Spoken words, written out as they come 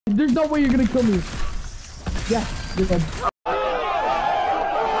There's no way you're gonna kill me. Yeah, you're dead.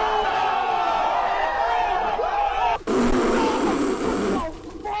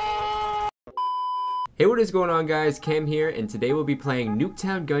 Hey, what is going on, guys? Cam here, and today we'll be playing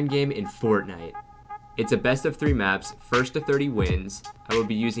NUKETOWN gun game in Fortnite. It's a best of 3 maps, first to 30 wins. I will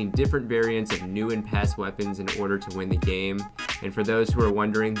be using different variants of new and past weapons in order to win the game. And for those who are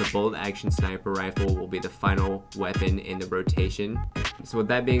wondering, the bolt action sniper rifle will be the final weapon in the rotation. So with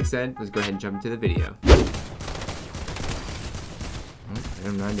that being said, let's go ahead and jump into the video.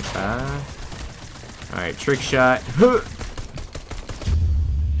 M95. Alright, trick shot.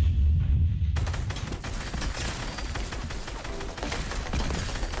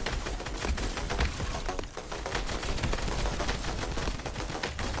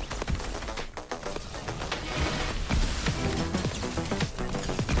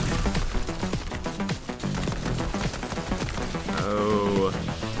 Oh,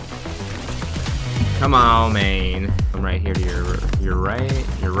 come on, man. I'm right here to your right.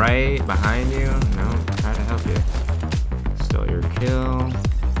 You're right behind you. No, try to help you. Stole your kill.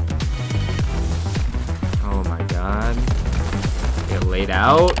 Oh my god. Get laid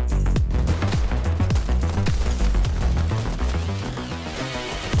out.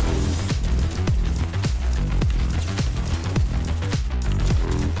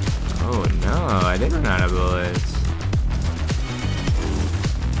 Oh no, I did run out of bullets.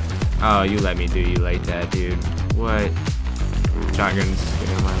 Oh, you let me do you like that, dude. What? Shotgun's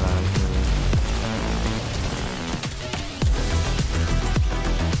getting on my life.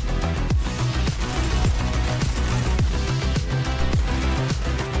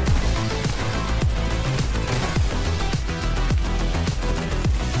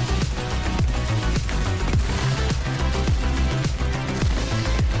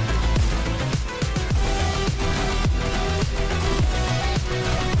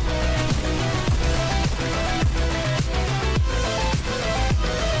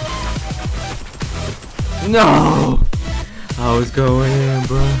 No! I was going in,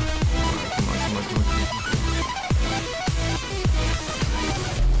 bro. Come on.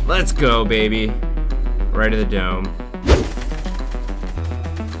 Let's go, baby. Right to the dome.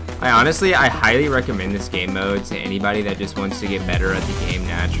 I highly recommend this game mode to anybody that just wants to get better at the game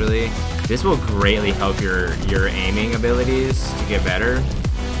naturally. This will greatly help your aiming abilities to get better.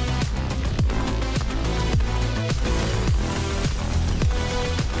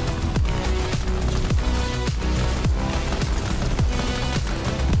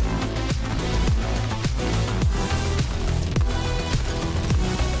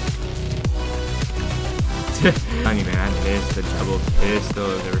 Funny, man, I missed the double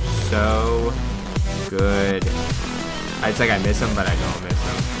pistol. They were so good. It's like I miss them, but I don't miss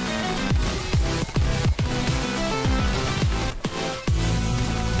them.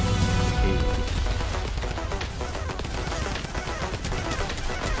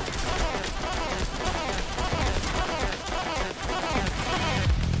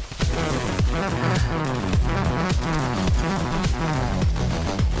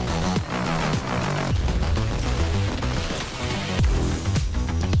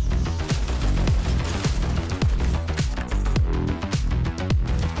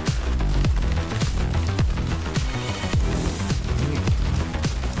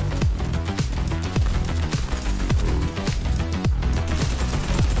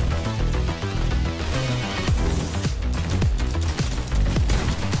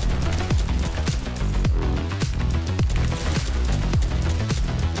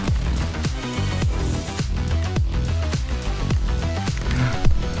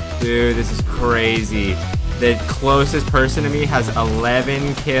 Dude, this is crazy. The closest person to me has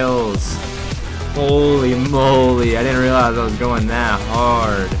 11 kills. Holy moly, I didn't realize I was going that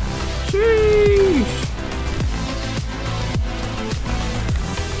hard. Sheesh.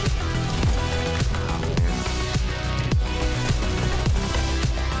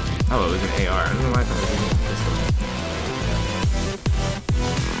 Oh, it was an AR. I don't know why I thought it was a pistol.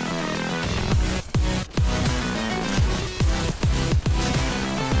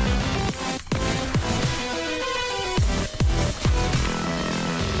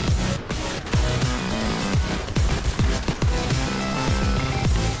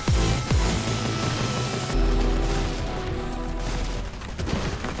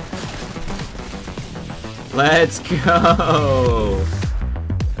 Let's go!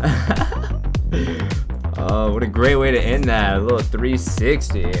 Oh, what a great way to end that. A little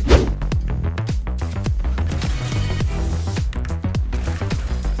 360.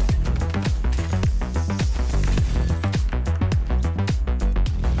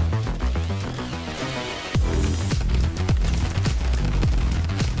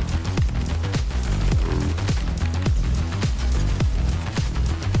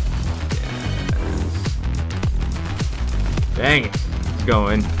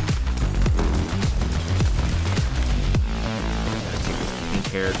 going. Take this pink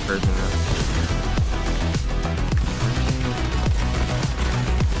haired person out.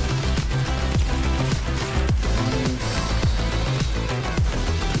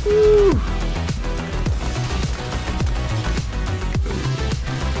 Woo.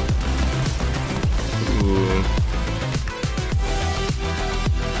 Ooh.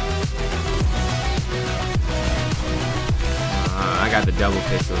 I got the double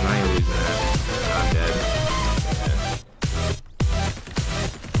pistols. I ain't losing that. I'm dead.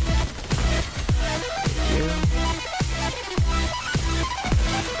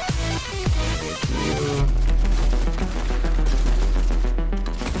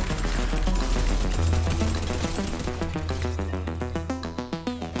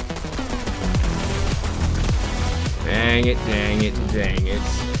 Dang it, dang it, dang it.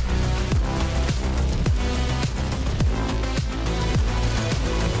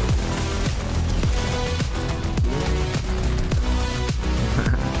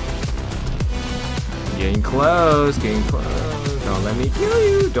 Getting close, getting close. Don't let me kill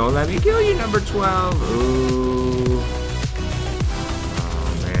you. Don't let me kill you, number 12. Ooh.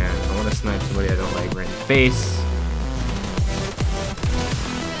 Oh, man. I want to snipe somebody I don't like right in the face.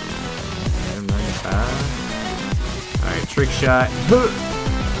 Alright, trick shot. Woo!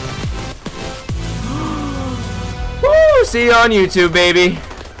 See you on YouTube, baby.